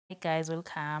Hey guys,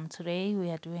 welcome. Today we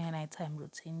are doing a nighttime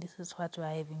routine. This is what we're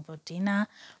having for dinner: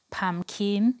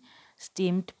 pumpkin,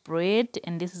 steamed bread,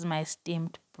 and this is my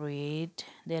steamed bread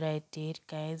that I did,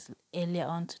 guys, earlier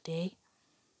on today.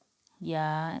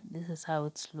 Yeah, this is how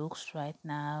it looks right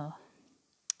now.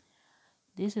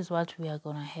 This is what we are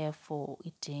gonna have for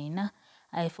dinner.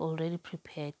 I've already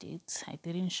prepared it. I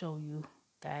didn't show you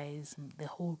guys the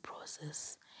whole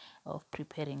process of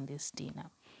preparing this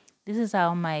dinner. This is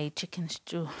how my chicken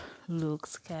stew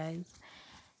looks, guys.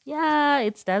 Yeah,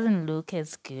 it doesn't look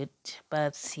as good,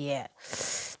 but yeah,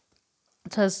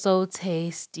 it was so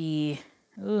tasty.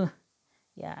 Ooh,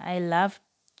 yeah, I love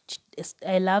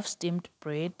steamed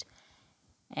bread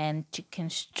and chicken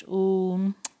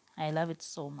stew. I love it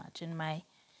so much, and my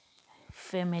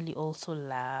family also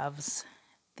loves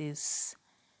this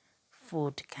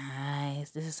food,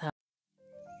 guys. This is how.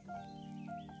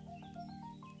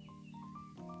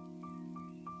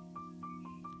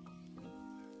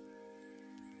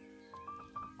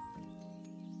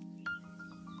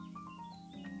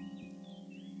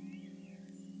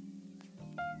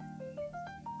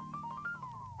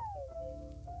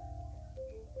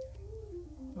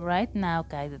 Right now,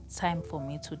 guys, it's time for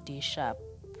me to dish up.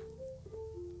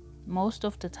 Most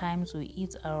of the times we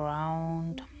eat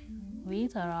around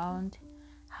 6:30,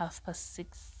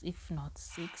 if not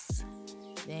 6.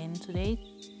 Then today,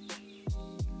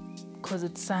 because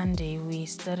it's Sunday, we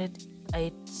started.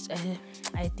 I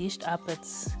dished up at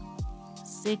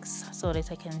 6 so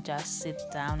that I can just sit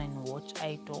down and watch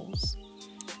idols.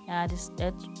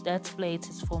 That plate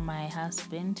is for my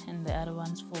husband and the other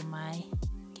one's for my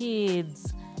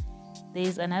kids.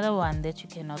 There's another one that you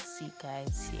cannot see,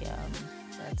 guys, here.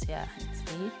 But yeah, it's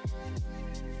there.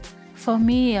 For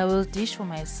me, I will dish for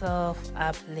myself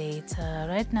up later.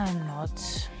 Right now, I'm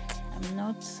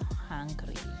not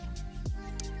hungry.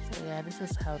 So yeah, this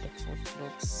is how the food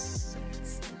looks.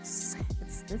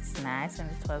 It's nice, and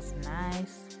it was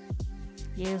nice.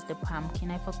 Here's the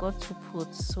pumpkin. I forgot to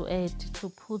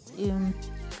put in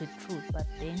beetroot, but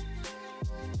then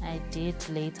I did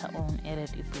later on added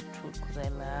a beetroot because I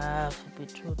love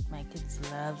beetroot. My kids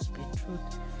loves beetroot.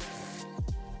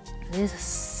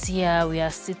 This year we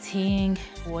are sitting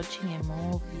watching a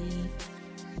movie.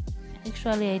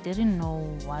 Actually, I didn't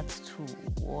know what to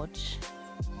watch.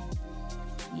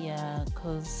 Yeah,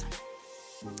 because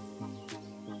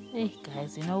hey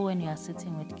guys, when you are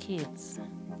sitting with kids,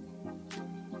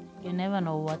 you never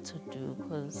know what to do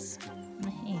because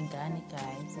in Ghana,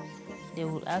 guys, they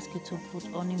will ask you to put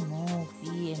on a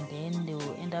movie and then they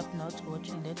will end up not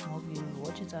watching that movie. You will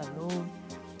watch it alone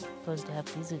because they are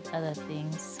busy with other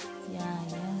things. Yeah.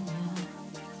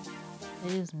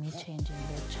 That is me changing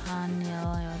the channel.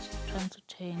 I was trying to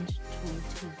change to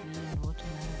TV and watch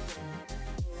another thing.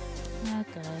 Yeah,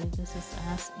 guys, this is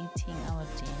us eating our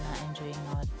dinner, enjoying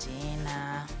our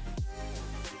dinner.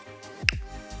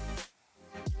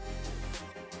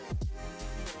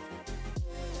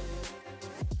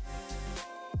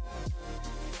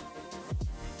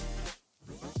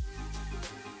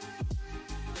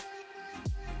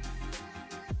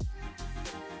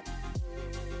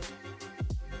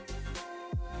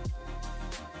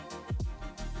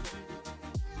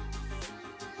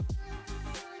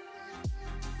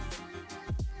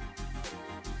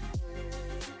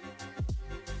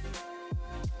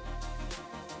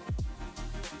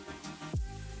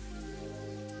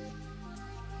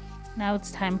 Now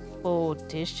it's time for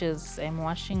dishes. I'm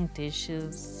washing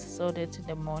dishes so that in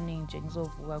the morning,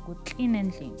 Jengzovuga good clean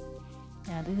and clean.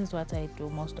 Yeah, this is what I do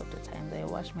most of the times. I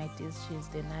wash my dishes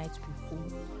the night before.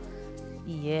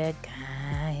 Yeah,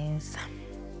 guys.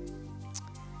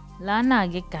 Lana,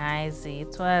 guys,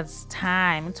 it was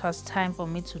time. It was time for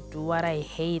me to do what I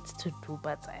hate to do,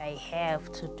 but I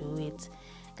have to do it.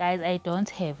 Guys, I don't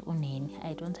have unini.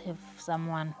 I don't have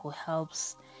someone who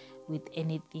helps with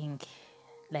anything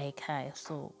like her.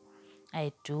 So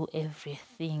I do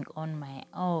everything on my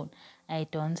own. I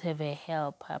don't have a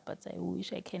helper, but I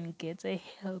wish I can get a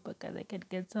helper because I can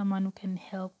get someone who can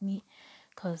help me.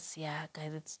 Because, yeah,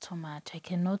 guys, it's too much. I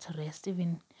cannot rest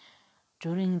even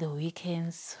during the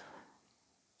weekends.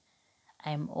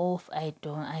 I'm off. Ang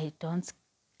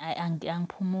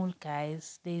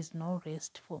guys. There's no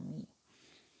rest for me.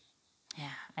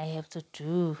 Yeah, I have to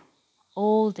do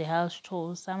all the house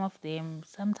chores. Some of them,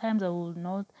 sometimes I will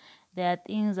not. There are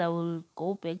things I will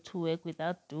go back to work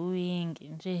without doing.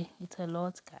 It's a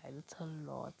lot, guys. It's a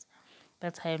lot.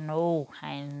 But I know.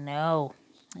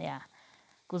 Yeah,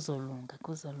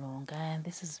 kuzolunga. And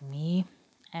this is me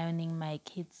ironing my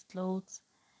kids' clothes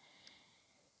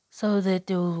so that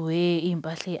they will wear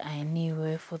impahla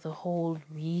ayiniwe for the whole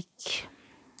week.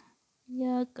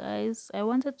 Yeah, guys, I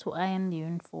wanted to iron the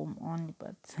uniform on,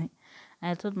 but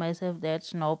I told myself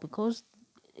that no, because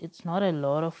it's not a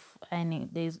lot of ironing.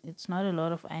 It's not a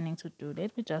lot of ironing to do.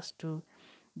 Let me just do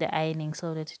the ironing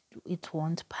so that it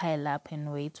won't pile up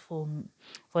and wait for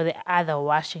the other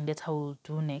washing that I will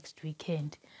do next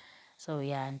weekend. So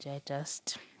yeah, and I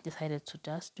just decided to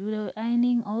just do the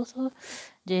ironing also.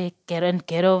 Just get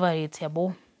over it,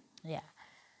 yabo. Yeah.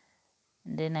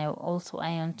 And then I also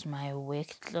ironed my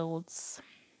work clothes.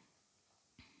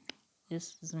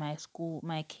 This is my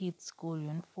kids' school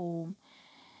uniform.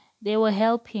 They were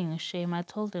helping Shame. I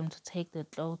told them to take the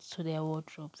clothes to their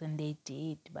wardrobes and they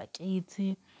did. But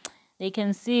they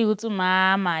can see Utu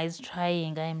Mama is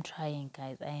trying. I am trying,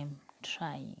 guys. I am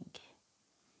trying.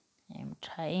 I am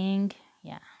trying.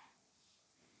 Yeah.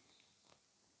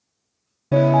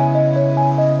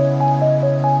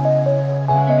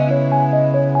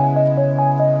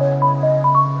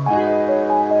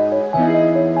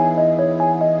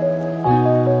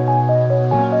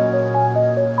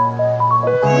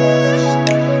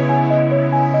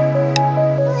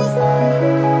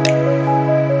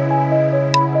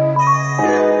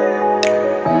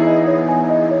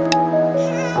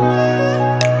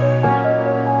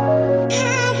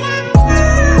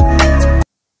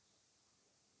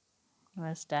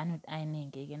 I was done with ironing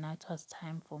again. Now it was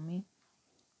time for me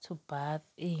to bath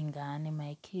Ingane,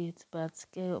 my kids, but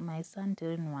my son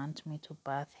didn't want me to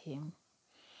bath him.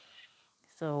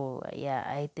 So yeah,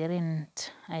 I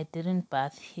didn't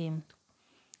bath him.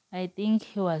 I think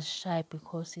he was shy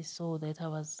because he saw that I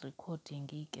was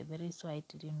recording. That is why I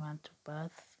didn't want to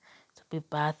be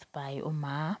bathed by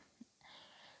Oma.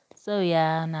 So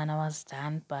yeah, Nana was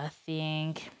done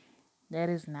bathing. There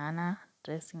is Nana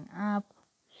dressing up.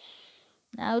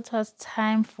 Now it was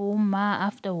time for Ma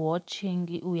after watching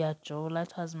Uya Jola.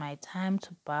 It was my time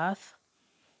to bath.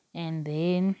 And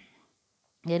then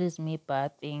there is me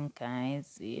bathing,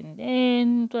 guys. And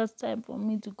then it was time for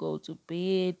me to go to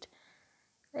bed.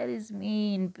 That is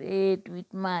me in bed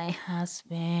with my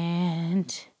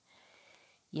husband.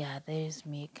 Yeah, there's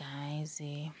me, guys.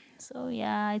 So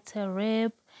yeah, it's a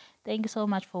wrap. Thank you so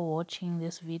much for watching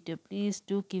this video. Please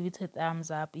do give it a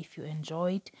thumbs up if you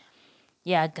enjoyed.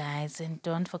 Yeah, guys, and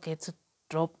don't forget to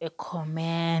drop a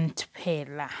comment.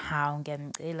 Phela hawu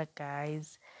ngiyanicela,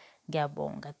 guys.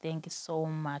 Ngiyabonga. Thank you so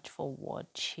much for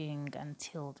watching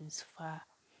until this far.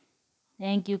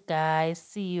 Thank you, guys.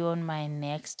 See you on my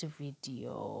next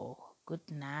video. Good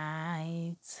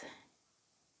night.